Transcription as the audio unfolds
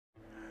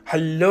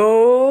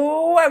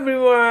Hello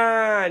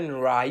everyone,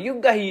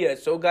 Rayuga here.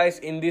 So guys,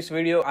 in this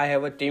video I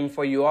have a team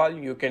for you all.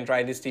 You can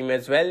try this team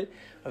as well,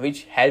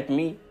 which helped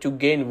me to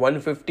gain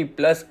 150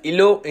 plus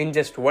elo in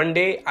just one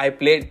day. I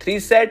played 3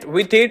 sets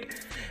with it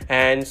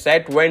and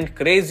set went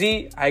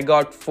crazy. I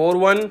got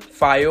 4-1,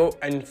 5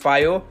 and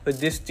 5 with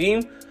this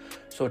team.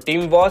 So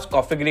team was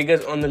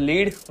Cofagrigus on the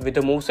lead with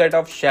a moveset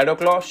of Shadow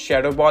Claw,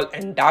 Shadow Ball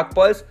and Dark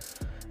Pulse.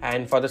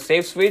 And for the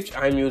safe switch,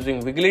 I am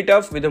using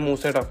Wigglytuff with a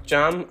moveset of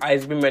Charm,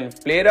 Ice Beam and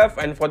Flare Up.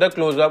 And for the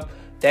close-up,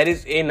 there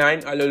is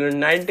A9 Alolan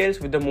Ninetales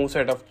with the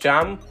moveset of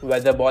Charm,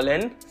 Weather Ball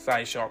and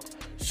Psyshock.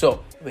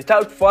 So,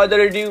 without further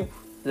ado,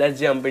 let's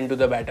jump into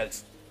the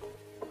battles.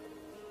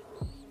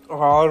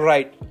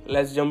 Alright,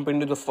 let's jump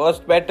into the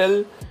first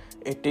battle.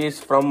 It is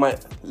from my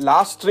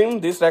last stream,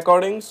 this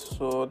recordings.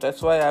 So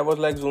that's why I was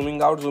like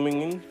zooming out,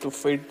 zooming in to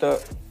fit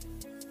the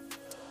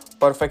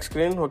perfect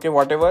screen. Okay,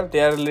 whatever,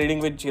 they are leading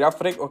with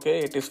Gamefreak.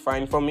 Okay, it is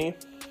fine for me.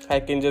 I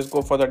can just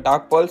go for the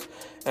Dark Pulse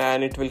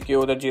and it will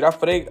kill the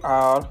Gamefreak,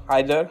 or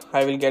either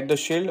I will get the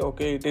shield.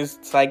 Okay, it is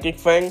Psychic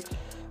Fang,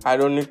 I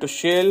don't need to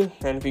shield,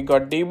 and we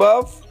got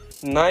debuff.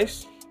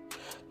 Nice.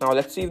 Now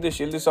let's see if they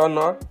shield this or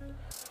not.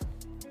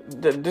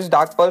 This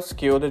Dark Pulse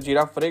kill the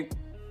Gamefreak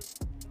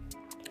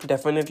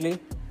definitely.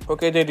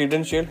 Okay, they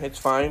didn't shield, it's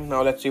fine.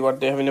 Now let's see what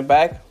they have in the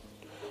bag.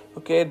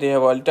 Okay, they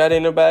have Altar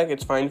in the back.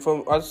 It's fine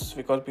for us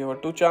because we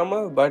have 2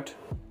 Charmer, but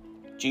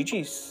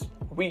GG's,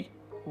 we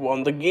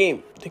won the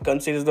game. They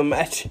consider the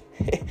match.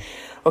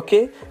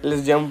 Okay,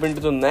 let's jump into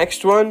the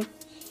next one.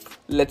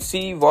 Let's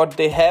see what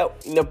they have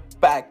in a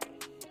pack.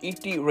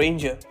 ET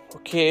Ranger.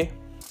 Okay,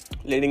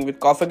 leading with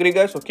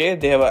Cofagrigus. Okay,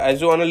 they have a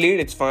Azu on a lead.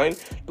 It's fine.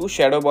 2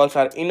 Shadow Balls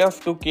are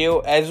enough to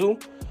KO Azu,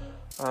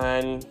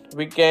 and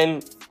we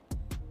can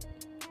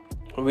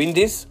win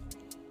this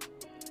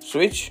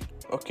switch.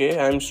 Okay,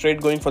 I'm straight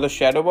going for the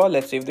Shadow Ball.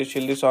 Let's see if they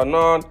shield this or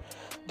not.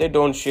 They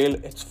don't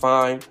shield, it's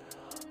fine.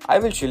 I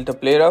will shield the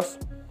player off.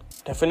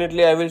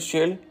 Definitely I will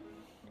shield,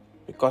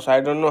 because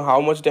I don't know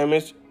how much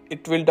damage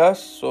it will do.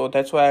 So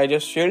that's why I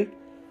just shield.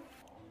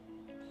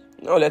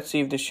 Now let's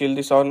see if they shield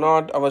this or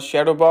not. Our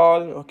Shadow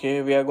Ball.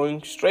 Okay, we are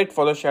going straight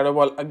for the Shadow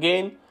Ball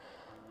again.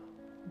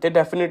 They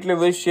definitely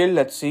will shield.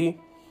 Let's see.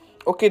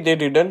 Okay, they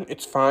didn't.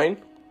 It's fine.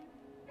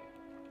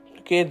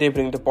 Okay, they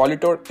bring the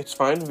Politoed. It's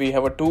fine. We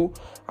have 2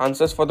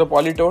 answers for the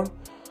Politoed.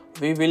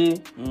 We will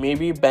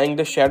maybe bang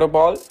the Shadow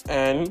Ball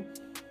and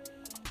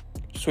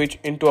switch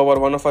into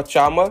one of our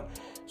Charmer.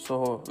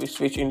 So we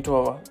switch into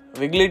our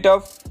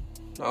Wigglytuff.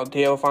 Now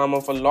they have a farm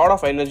of a lot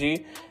of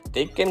energy.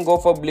 They can go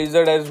for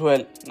Blizzard as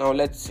well. Now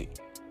let's see.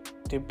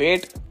 They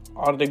bait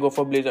or they go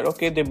for Blizzard.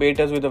 Okay, they bait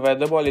us with the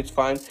Weather Ball. It's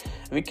fine.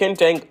 We can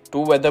tank 2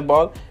 Weather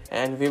Ball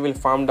and we will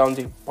farm down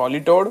the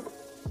Politoed.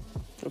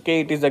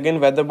 Okay, it is again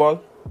Weather Ball.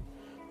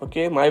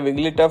 Okay, my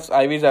Wigglytuff's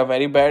IVs are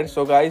very bad,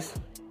 so guys,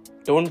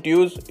 don't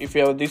use if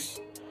you have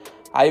this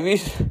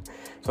IVs.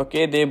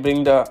 Okay, they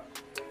bring the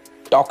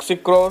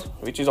Toxic Crow,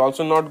 which is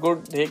also not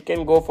good. They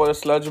can go for a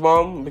Sludge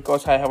Bomb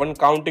because I haven't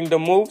counting the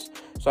moves,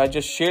 so I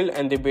just shield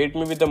and they bait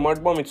me with the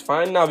Mud Bomb. It's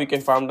fine. Now we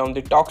can farm down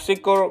the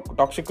Toxic Crow,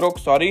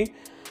 sorry,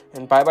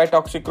 and bye bye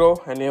Toxic Crow.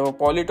 And we have a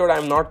Politoed.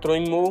 I'm not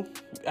throwing move.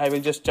 I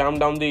will just charm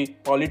down the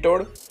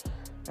Politoed,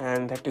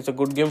 and that is a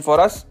good game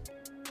for us.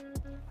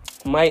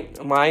 My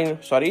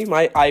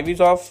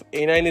IVs of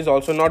A9 is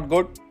also not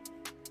good.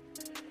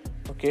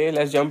 Okay,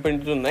 let's jump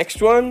into the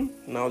next one.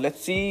 Now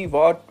let's see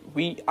what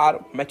we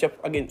are match up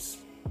against.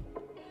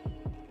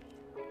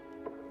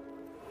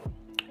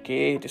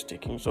 Okay, it is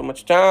taking so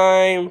much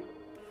time.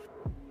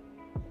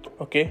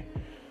 Okay,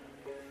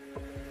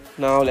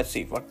 now let's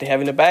see what they have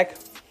in the back.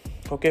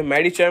 Okay,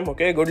 Medicham.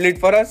 Okay, good lead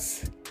for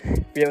us.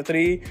 We have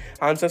 3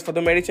 answers for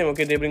the Medicham.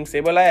 Okay, they bring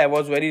Sableye. I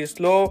was very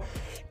slow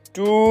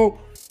to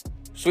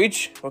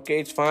switch. Okay,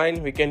 it's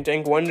fine. We can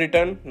tank 1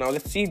 return. Now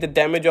let's see the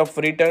damage of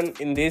return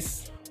in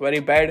this very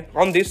bad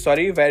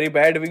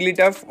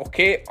Wigglytuff.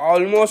 Okay,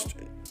 almost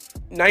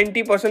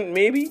 90%,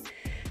 maybe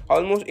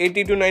almost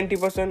 80 to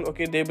 90%.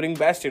 Okay, they bring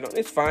Bastidon.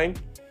 It's fine.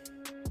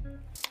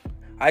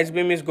 Ice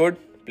Beam is good.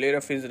 Player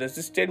of is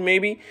resisted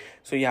maybe.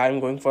 So yeah, I'm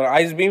going for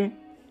Ice Beam.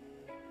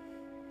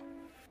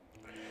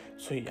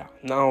 So yeah,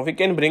 now we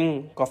can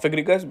bring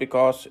Cofagrigus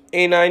because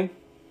A9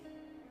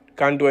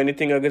 can't do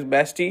anything against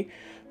Basti.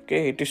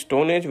 Okay, it is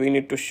Stone Edge. We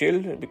need to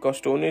shield because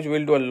Stone Edge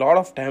will do a lot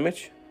of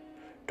damage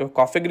to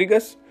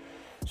Cofagrigus.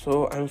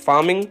 So I'm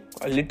farming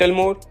a little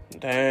more,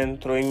 then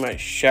throwing my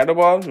Shadow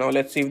Ball. Now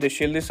let's see if they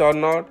shield this or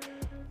not.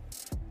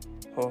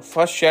 Oh,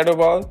 first Shadow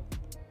Ball.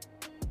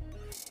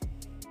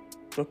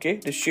 Okay,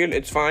 the shield,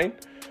 it's fine.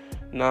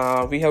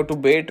 Now we have to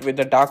bait with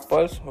the Dark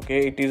Pulse.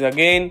 Okay, it is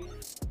again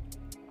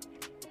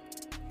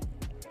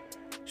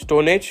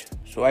Stone Edge.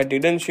 So I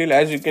didn't shield.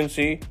 As you can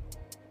see,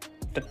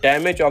 the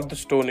damage of the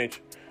Stone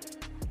Edge.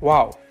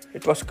 Wow,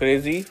 it was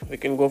crazy. We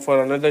can go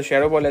for another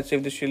Shadow Ball. Let's see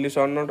if the shield is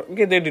or not.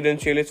 Okay, they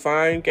didn't shield. It's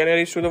fine. Can I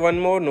reach to the 1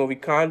 more? No, we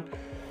can't.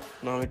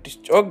 Now it is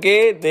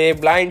okay. They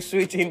blind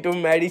switch into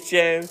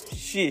Medicham.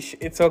 Sheesh,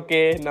 it's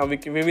okay. Now we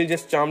will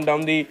just charm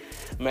down the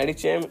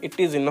Medicham. It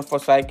is enough for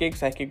Psychic.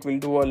 Psychic will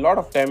do a lot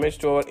of damage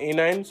to our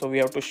A9. So we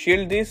have to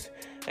shield this.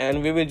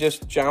 And we will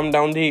just charm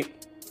down the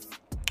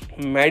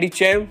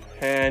Medicham.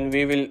 And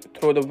we will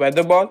throw the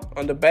Weather Ball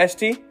on the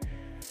Bestie.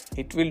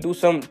 It will do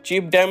some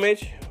cheap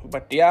damage.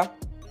 But yeah,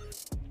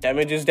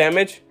 damage is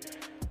damage.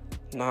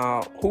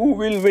 Now, who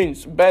will win?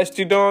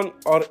 Bastidon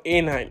or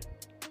A9?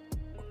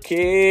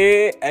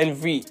 Okay, and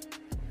we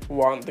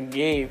won the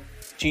game.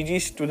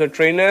 GG's to the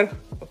trainer.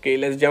 Okay,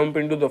 let's jump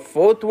into the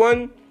fourth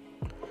one.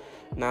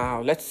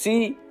 Now, let's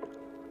see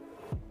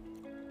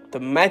the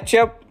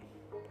matchup.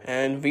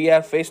 And we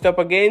are faced up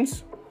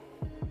against,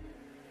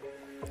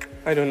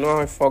 I don't know,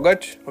 I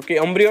forgot. Okay,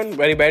 Umbreon,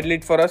 very bad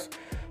lead for us.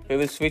 We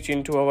will switch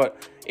into our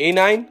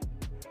A9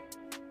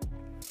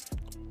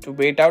 to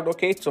bait out.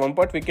 Okay, it's one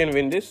part. We can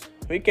win this.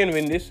 We can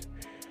win this.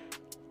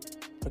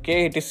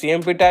 Okay, it is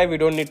CMP type. We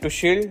don't need to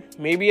shield.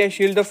 Maybe I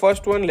shield the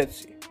first one.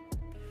 Let's see.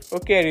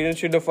 Okay, I didn't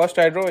shield the first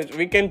hydro.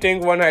 We can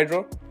take one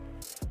hydro.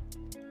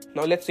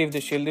 Now let's see if they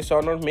shield this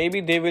or not.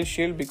 Maybe they will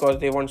shield because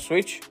they want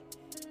switch.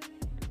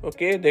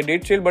 Okay, they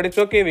did shield, but it's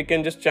okay. We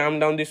can just charm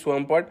down this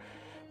Swampert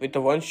with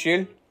the one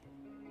shield.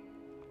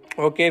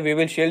 Okay, we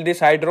will shield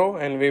this hydro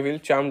and we will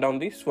charm down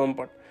the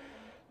Swampert.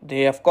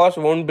 They of course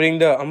won't bring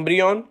the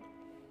Umbreon.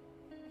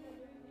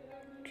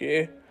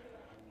 Okay,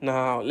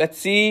 now let's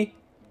see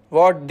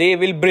what they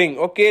will bring.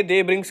 Okay,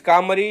 they bring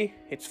Skarmory.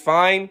 It's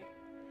fine.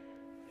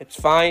 It's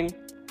fine.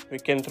 We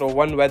can throw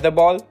one Weather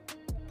Ball.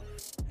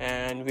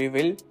 And we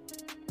will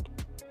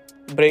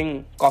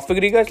bring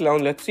Cofagrigus. Now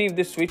let's see if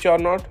they switch or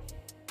not.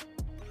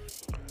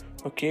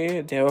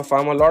 Okay, they have a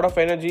farm a lot of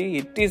energy.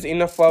 It is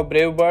enough for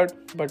Brave Bird.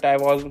 But I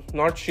was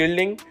not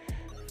shielding.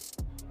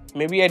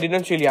 Maybe I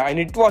didn't shield. Yeah, and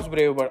it was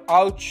Brave Bird.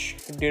 Ouch.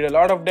 It did a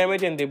lot of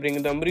damage and they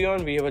bring the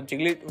Umbreon. We have a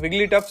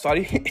Wigglytuff.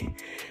 Sorry.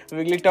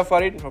 Wigglytuff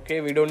for it. Okay,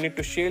 we don't need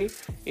to shield.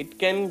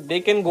 They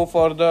can go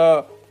for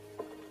the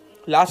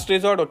last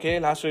resort.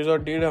 Okay, last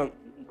resort did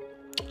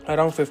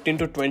around 15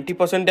 to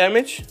 20%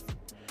 damage.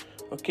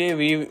 Okay,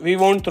 we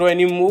won't throw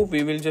any move.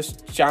 We will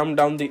just charm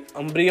down the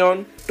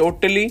Umbreon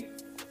totally.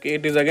 Okay,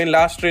 it is again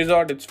last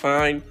resort. It's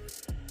fine.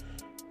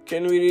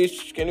 Can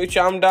we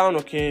charm down?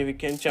 Okay, we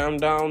can charm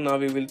down. Now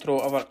we will throw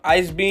our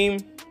Ice Beam.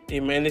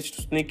 They managed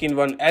to sneak in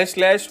one Air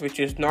Slash, which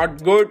is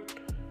not good.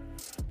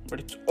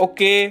 But it's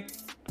okay.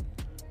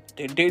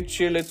 They did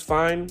shield, it's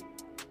fine.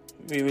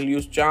 We will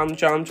use charm.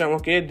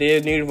 Okay,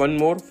 they need one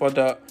more for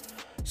the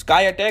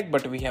Sky attack.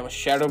 But we have a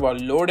Shadow Ball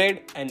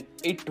loaded. And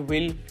it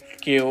will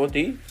KO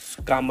the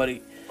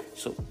Skarmory.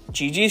 So,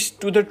 GG's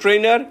to the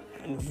trainer.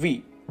 And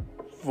we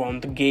won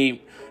the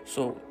game.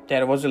 So,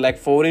 there was like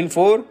 4 in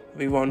 4.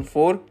 We won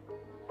 4.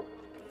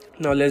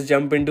 Now let's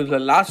jump into the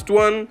last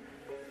one.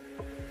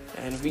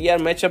 And we are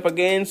match up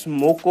against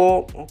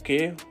Moko.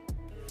 Okay.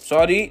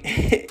 Sorry.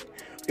 Okay,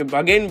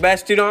 again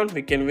Bastidon.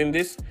 We can win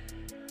this.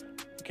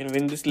 We can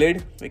win this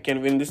lead. We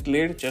can win this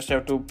lead. Just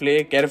have to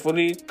play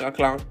carefully.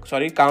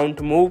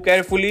 Count, move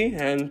carefully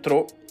and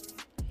throw.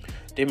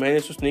 They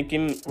managed to sneak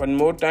in one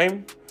more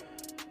time.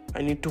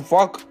 I need to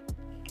walk.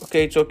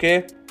 Okay, it's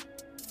okay.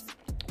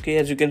 Okay,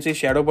 as you can see,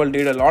 Shadow Ball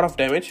did a lot of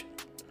damage.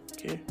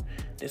 Okay.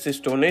 This is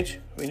Stone Age.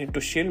 We need to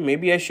shield.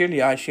 Maybe I shield.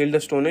 Yeah, I shield the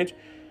Stone Age.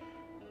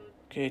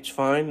 Okay, it's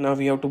fine. Now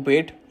we have to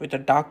bait with the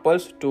Dark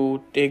Pulse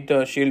to take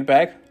the shield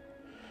back.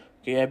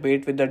 Okay, I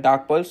bait with the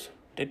Dark Pulse.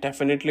 They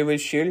definitely will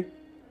shield.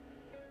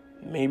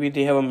 Maybe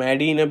they have a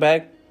Maddie in a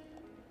bag.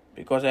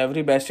 Because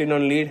every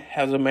Bastidon lead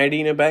has a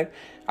Maddie in a bag.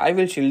 I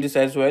will shield this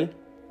as well.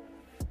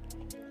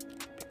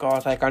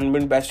 Because I can't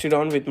win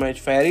Bastidon with my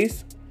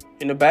fairies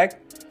in a bag.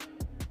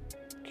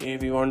 Okay,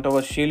 we want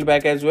our shield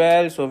back as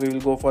well. So we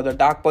will go for the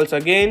Dark Pulse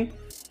again.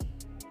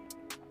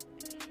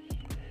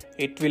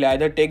 It will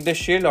either take the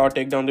shield or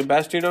take down the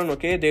Bastidon.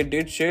 Okay, they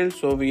did shield,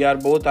 so we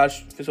both are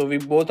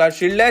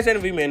shieldless,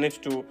 and we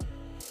managed to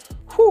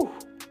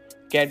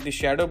get the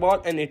Shadow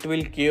Ball, and it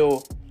will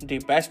KO the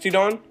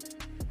Bastidon.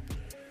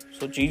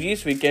 So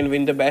GG's, we can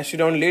win the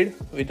Bastidon lead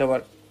with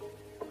our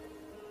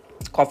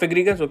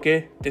Cofagrigus.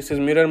 Okay, this is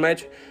mirror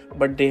match,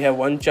 but they have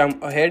one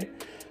charm ahead,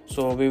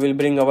 so we will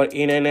bring our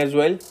A9 as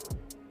well,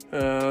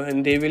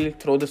 and they will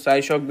throw the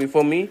Psyshock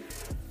before me.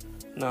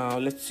 Now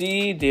let's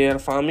see, they are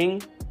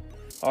farming.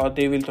 Or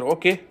they will throw.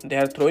 Okay, they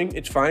are throwing.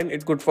 It's fine.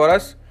 It's good for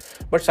us.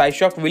 But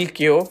Psyshock will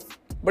KO.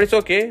 But it's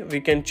okay. We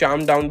can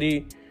charm down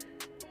the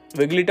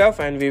Wigglytuff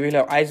and we will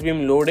have Ice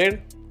Beam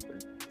loaded.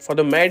 For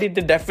the Maddie, they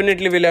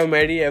definitely will have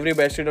Maddie. Every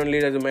Bastidon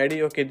lead has a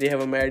Maddie. Okay, they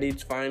have a Maddie.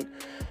 It's fine.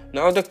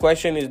 Now the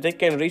question is, they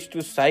can reach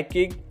to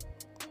Psychic.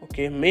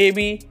 Okay,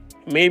 maybe.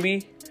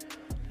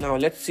 Now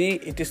let's see.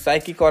 It is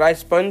Psychic or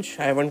Ice Punch.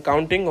 I haven't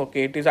counting.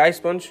 Okay, it is Ice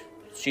Punch.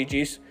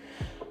 GG's.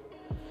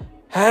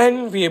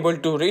 And we able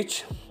to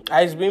reach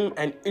Ice Beam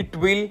and it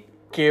will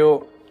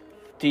KO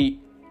the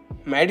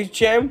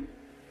Medicham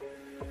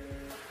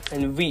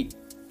and we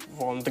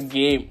won the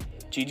game.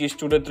 GG's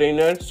to the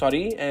trainer.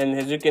 Sorry, and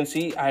as you can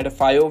see, I had a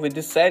 5-0 with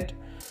this set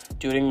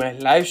during my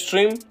live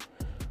stream.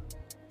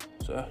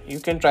 So you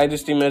can try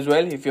this team as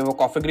well if you have a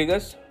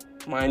Cofagrigus.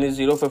 Mine is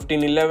 0,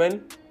 15,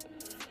 11.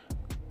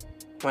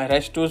 My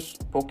rest two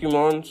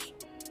Pokemons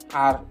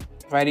are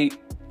very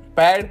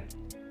bad.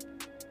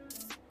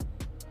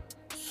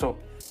 So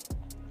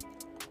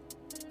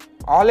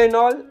all in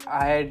all,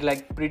 I had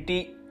like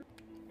pretty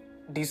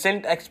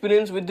decent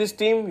experience with this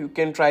team. You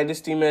can try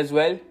this team as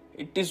well.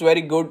 It is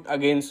very good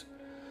against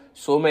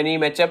so many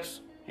matchups.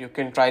 You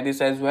can try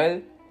this as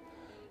well.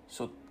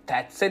 So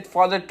that's it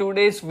for the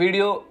today's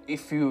video.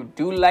 If you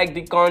do like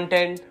the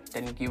content,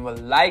 then give a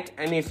like,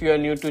 and if you are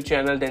new to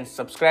channel, then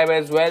subscribe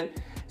as well.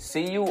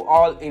 See you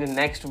all in the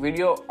next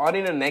video or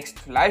in the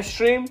next live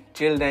stream.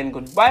 Till then,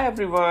 goodbye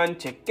everyone.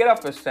 Take care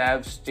of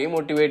yourselves. Stay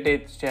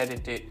motivated. Stay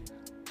addicted.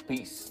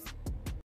 Peace.